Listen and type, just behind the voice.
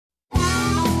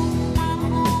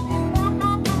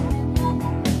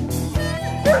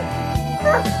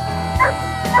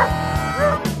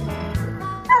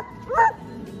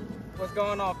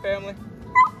going on, family?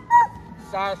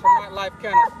 Sirus from Nightlife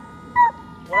Kennel.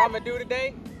 What I'm gonna do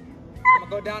today, I'm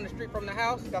gonna go down the street from the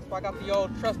house. That's why I got the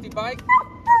old trusty bike.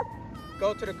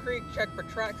 Go to the creek, check for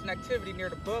tracks and activity near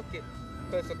the bucket.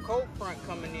 There's a cold front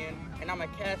coming in, and I'm gonna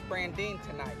cast Brandine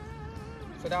tonight.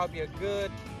 So that would be a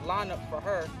good lineup for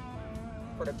her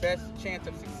for the best chance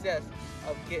of success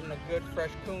of getting a good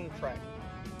fresh coon track.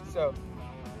 So,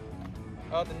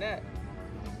 other than that,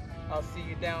 I'll see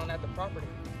you down at the property.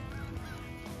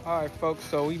 All right, folks,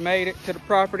 so we made it to the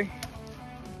property.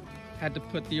 Had to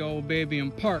put the old baby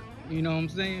in park, you know what I'm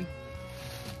saying?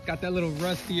 Got that little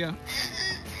rusty,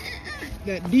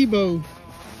 that Debo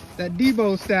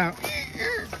style.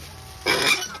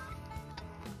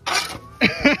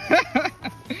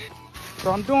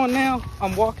 So I'm doing now,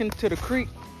 I'm walking to the creek,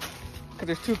 because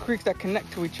there's two creeks that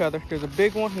connect to each other. There's a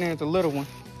big one and there's a little one.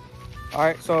 All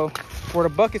right, so where the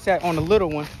bucket's at on the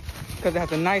little one, because it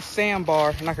has a nice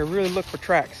sandbar and I can really look for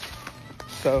tracks.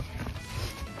 So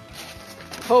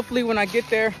hopefully when I get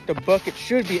there, the bucket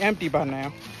should be empty by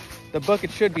now. The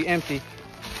bucket should be empty,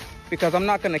 because I'm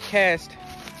not gonna cast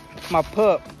my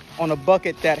pup on a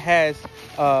bucket that has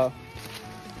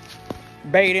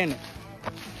bait in it.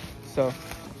 So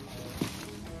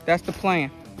that's the plan.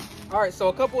 All right, so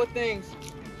a couple of things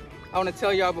I want to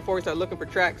tell y'all before we start looking for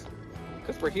tracks,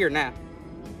 because we're here now,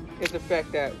 is the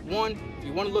fact that one, if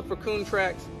you want to look for coon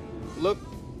tracks, look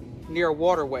near a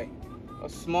waterway, a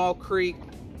small creek,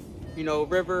 you know,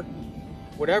 river,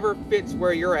 whatever fits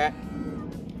where you're at,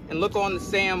 and look on the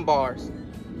sandbars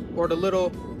or the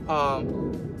little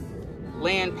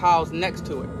land piles next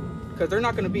to it, because they're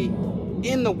not going to be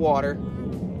in the water,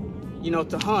 you know,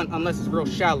 to hunt unless it's real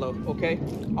shallow. Okay,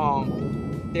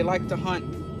 they like to hunt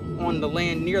on the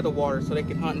land near the water so they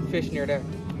can hunt and fish near there.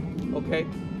 Okay,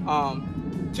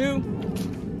 two,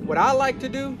 what I like to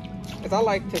do is I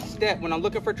like to step, when I'm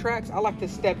looking for tracks, I like to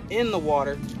step in the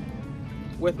water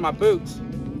with my boots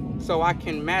so I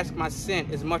can mask my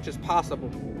scent as much as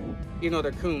possible. You know,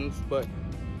 they're coons, but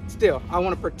still, I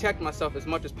want to protect myself as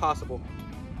much as possible.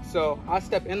 So I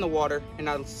step in the water and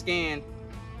I'll scan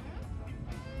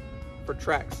for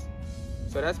tracks.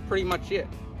 So that's pretty much it.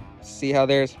 See how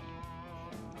there's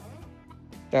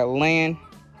that land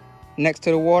next to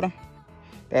the water?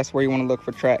 That's where you want to look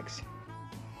for tracks.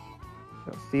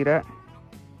 So see that?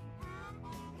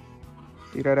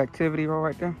 See that activity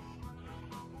right there?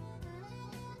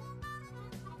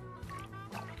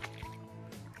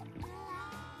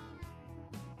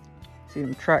 See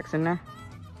them tracks in there?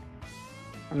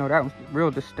 I know that one's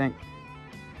real distinct.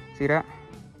 See that?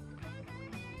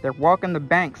 They're walking the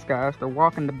banks, guys. They're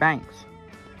walking the banks.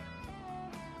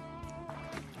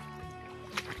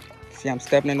 See, I'm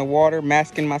stepping in the water,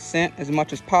 masking my scent as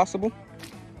much as possible.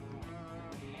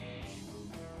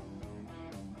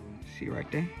 See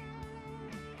right there?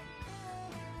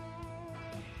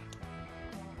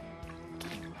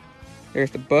 There's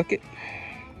the bucket.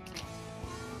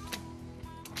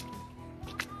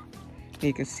 And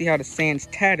you can see how the sand's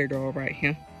tattered all right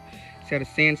here. See how the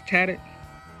sand's tattered?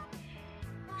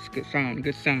 It's a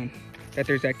good sign that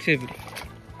there's activity.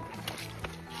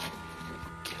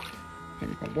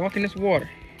 And I'm walking this water.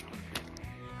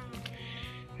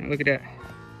 And look at that.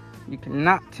 You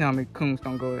cannot tell me coons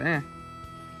don't go there.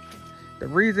 The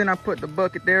reason I put the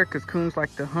bucket there, because coons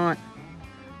like to hunt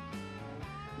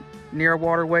near a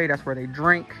waterway. That's where they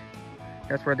drink.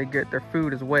 That's where they get their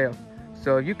food as well.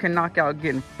 So you can knock out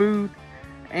getting food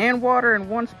and water in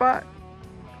one spot.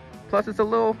 Plus it's a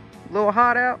little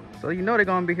hot out, so you know they're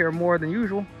gonna be here more than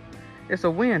usual. It's a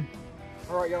win.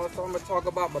 All right, y'all, so I'm gonna talk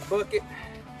about my bucket.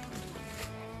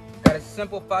 Got a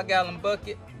simple 5-gallon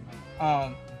bucket.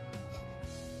 The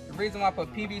reason why I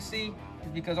put PVC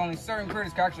is because only certain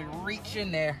critters can actually reach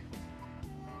in there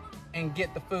and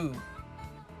get the food.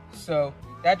 So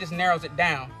that just narrows it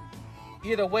down.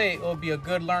 Either way, it'll be a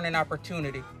good learning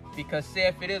opportunity, because say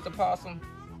if it is a possum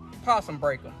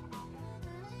break them.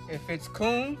 If it's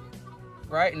coon,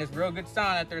 right, and it's a real good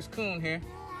sign that there's coon here,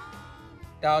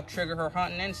 that'll trigger her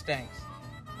hunting instincts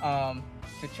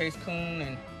to chase coon,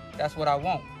 and that's what I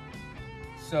want.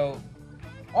 So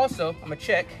also, I'm gonna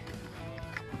check.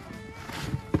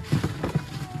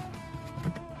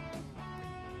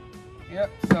 Yep,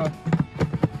 so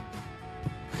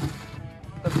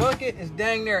the bucket is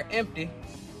dang near empty,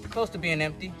 close to being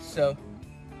empty. So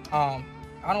I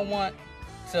don't want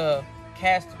to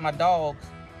cast my dogs,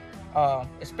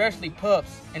 especially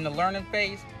pups, in the learning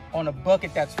phase on a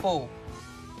bucket that's full.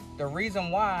 The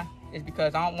reason why is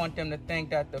because I don't want them to think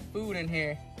that the food in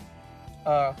here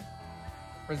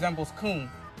resembles coon.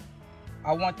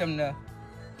 I want them to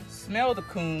smell the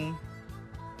coon,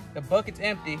 the bucket's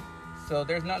empty, so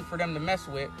there's nothing for them to mess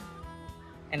with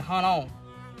and hunt on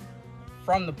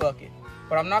from the bucket.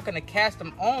 But I'm not gonna cast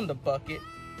them on the bucket.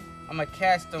 I'm gonna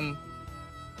cast them,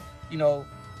 you know,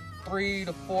 300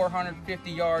 to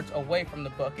 450 yards away from the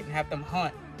bucket and have them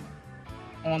hunt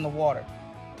on the water.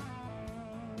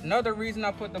 Another reason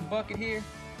I put the bucket here,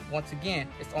 once again,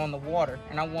 it's on the water,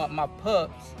 and I want my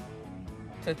pups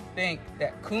to think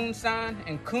that coon sign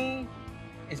and coon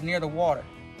is near the water.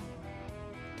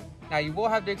 Now you will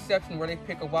have the exception where they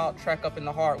pick a wild track up in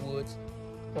the hardwoods,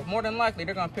 but more than likely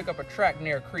they're gonna pick up a track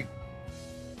near a creek.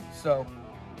 So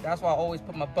that's why I always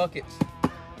put my buckets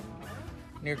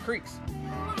near creeks.